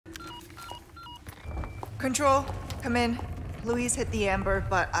Control, come in. Louise hit the amber,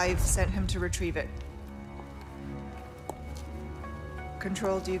 but I've sent him to retrieve it.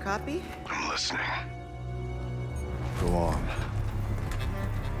 Control, do you copy? I'm listening. Go on.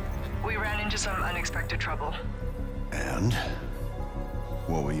 We ran into some unexpected trouble. And?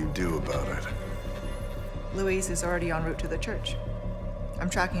 What will you do about it? Louise is already en route to the church.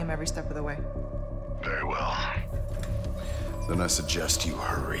 I'm tracking him every step of the way. Very well. Then I suggest you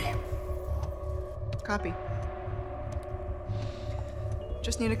hurry. Copy.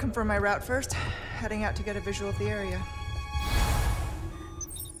 Just need to confirm my route first. Heading out to get a visual of the area.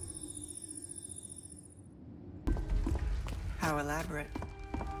 How elaborate.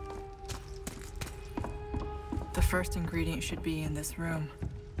 The first ingredient should be in this room.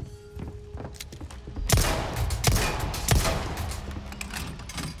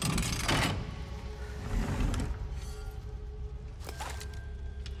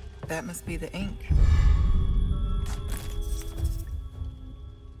 That must be the ink.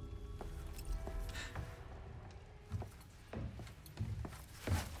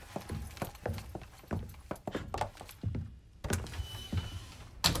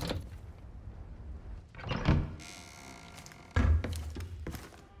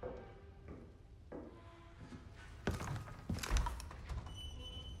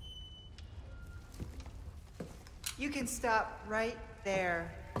 You can stop right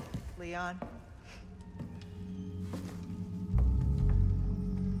there, Leon.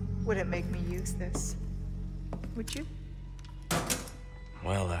 Wouldn't make me use this, would you?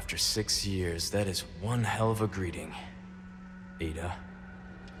 Well, after 6 years, that is one hell of a greeting, Ada.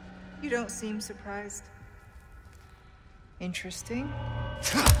 You don't seem surprised. Interesting.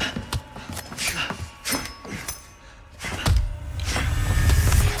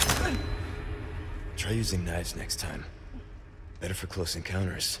 Try using knives next time. Better for close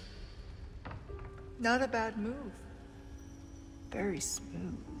encounters. Not a bad move. Very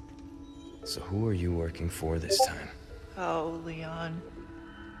smooth. So who are you working for this time? Oh, Leon.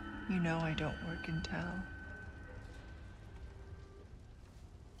 You know I don't work in town.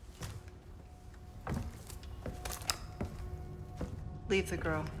 Leave the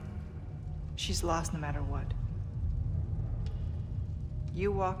girl. She's lost no matter what.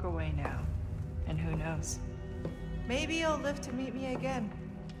 You walk away now, and who knows? Maybe you'll live to meet me again.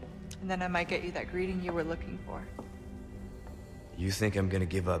 And then I might get you that greeting you were looking for. You think I'm gonna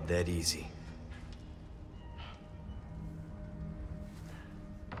give up that easy?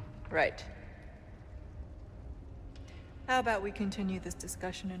 Right. How about we continue this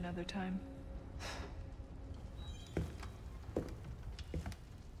discussion another time?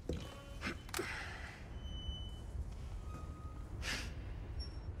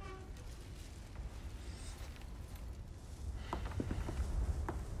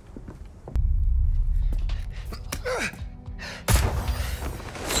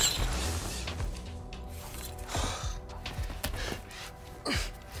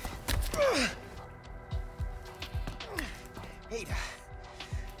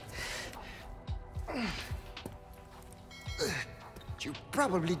 You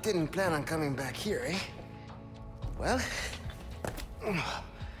probably didn't plan on coming back here, eh? Well,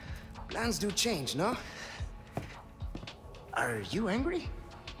 plans do change, no? Are you angry?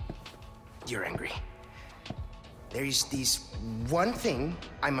 You're angry. There is this one thing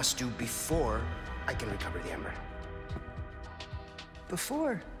I must do before I can recover the Ember.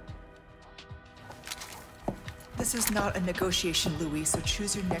 Before? This is not a negotiation, Louis, so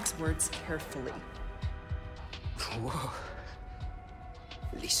choose your next words carefully. Whoa.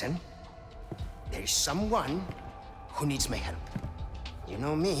 Listen, there is someone who needs my help. You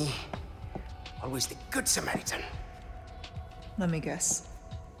know me, always the good Samaritan. Let me guess.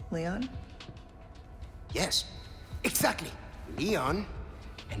 Leon? Yes, exactly. Leon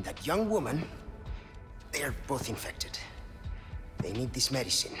and that young woman, they are both infected. They need this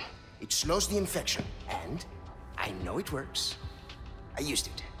medicine. It slows the infection, and I know it works. I used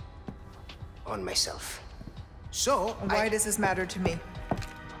it on myself. So, why does this matter to me?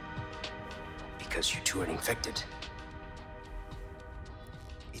 Because you two are infected.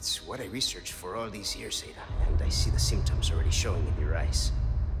 It's what I researched for all these years, Ada, and I see the symptoms already showing in your eyes.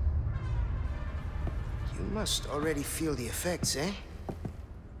 You must already feel the effects, eh?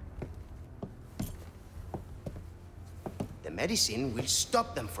 The medicine will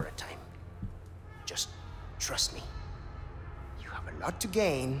stop them for a time. Just trust me. You have a lot to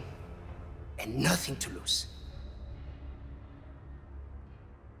gain and nothing to lose.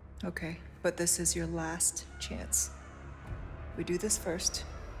 Okay, but this is your last chance. We do this first,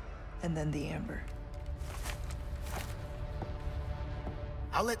 and then the Amber.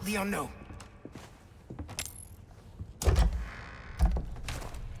 I'll let Leon know.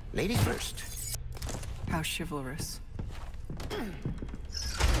 Ladies first. How chivalrous.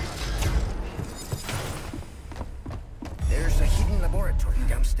 There's a hidden laboratory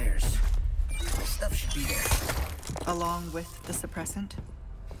downstairs. My stuff should be there. Along with the suppressant?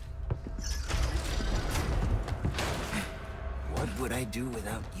 What would I do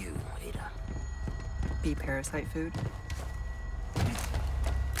without you, Ada? Be parasite food?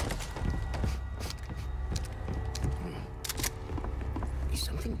 Is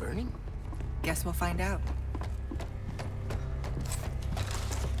something burning? Guess we'll find out.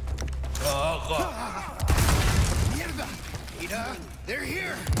 Mierda! Ada, they're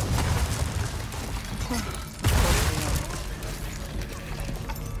here!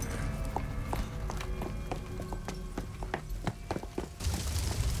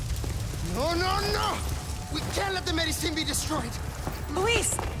 No, no, no! We can't let the medicine be destroyed!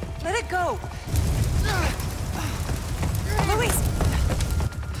 Luis! Let it go! Luis!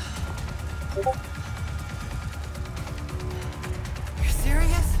 You're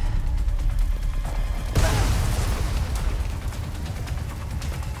serious?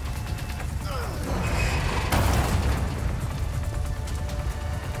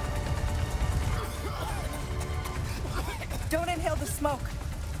 Don't inhale the smoke.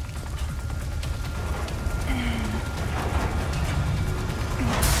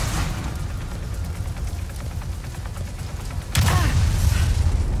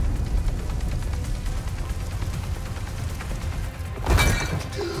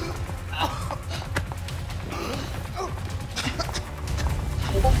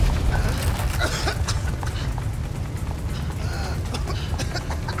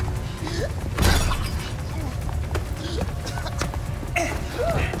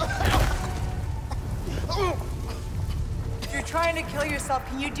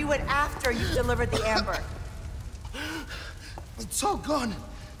 Can you do it after you've delivered the amber? It's all gone.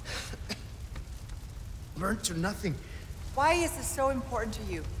 Burnt to nothing. Why is this so important to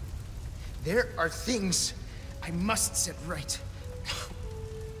you? There are things I must set right.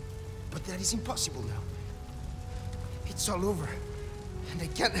 But that is impossible now. It's all over, and I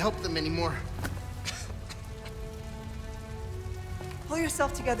can't help them anymore. Pull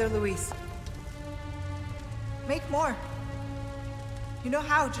yourself together, Luis. Make more. You know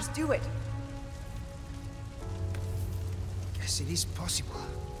how, just do it. Yes, it is possible.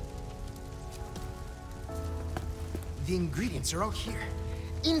 The ingredients are all here,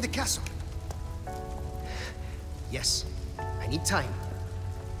 in the castle. Yes, I need time,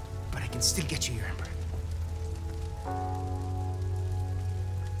 but I can still get you your amber.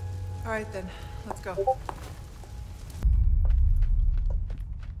 All right then, let's go.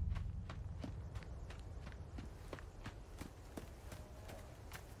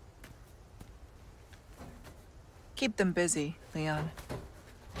 Keep them busy, Leon.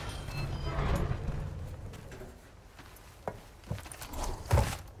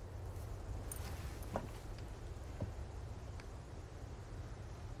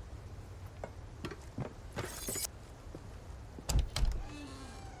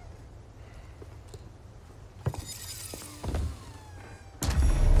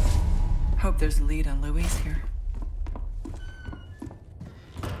 Hope there's a lead on Luis here.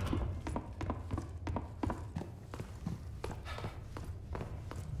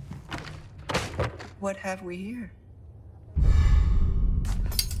 What have we here?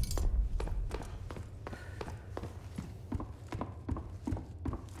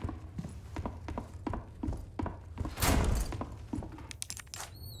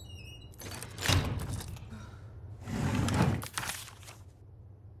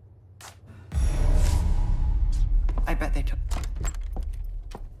 I bet they took...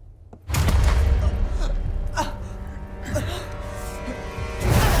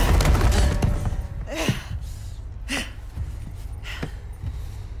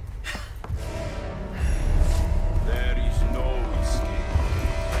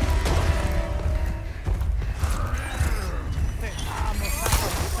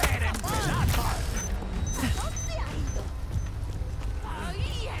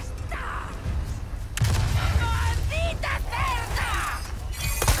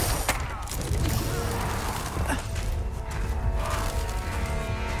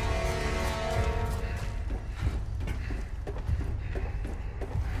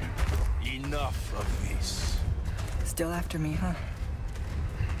 Enough of this. Still after me, huh?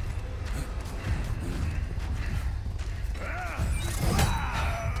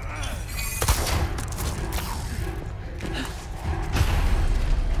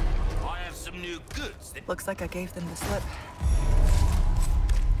 I have some new goods that... Looks like I gave them the slip.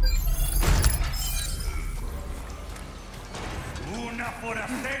 Una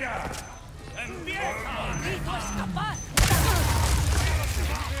forastera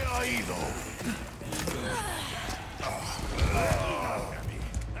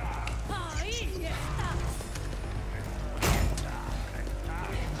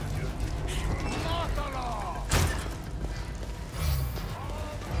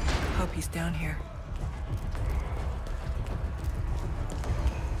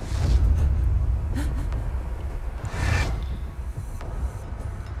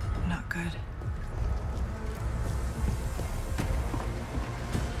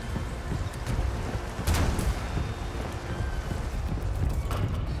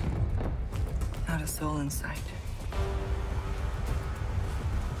not a soul in sight.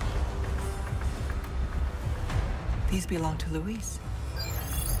 These belong to Luis.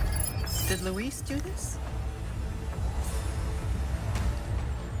 Did Luis do this?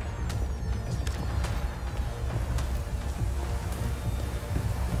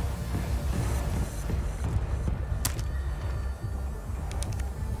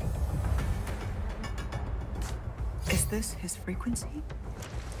 Is this his frequency?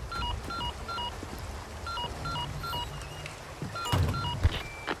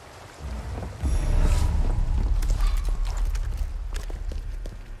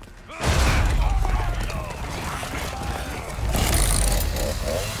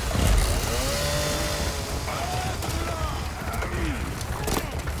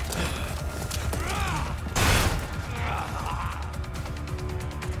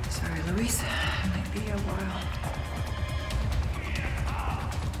 Sorry, Luis. It might be a while.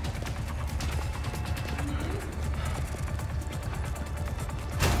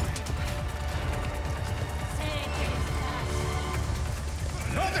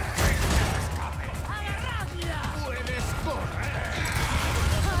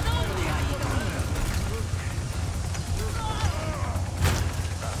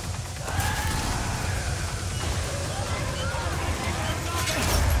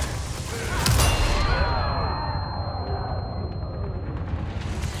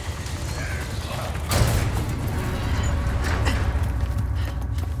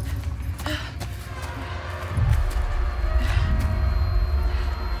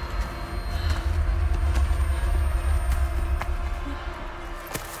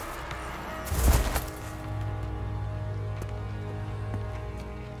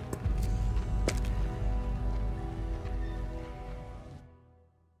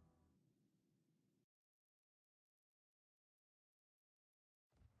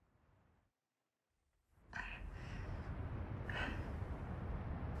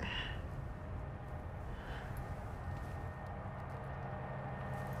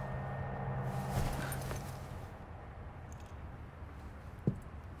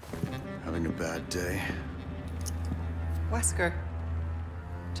 Having a bad day? Wesker,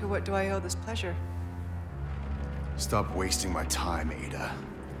 to what do I owe this pleasure? Stop wasting my time, Ada.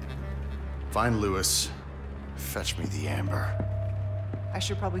 Find Lewis. Fetch me the amber. I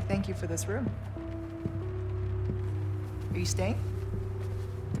should probably thank you for this room. Are you staying?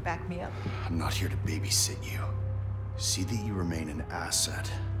 To back me up? I'm not here to babysit you. See that you remain an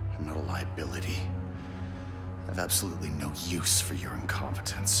asset, and not a liability. I have absolutely no use for your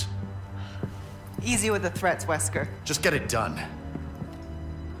incompetence. Easy with the threats, Wesker. Just get it done.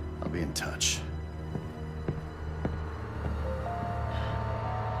 I'll be in touch.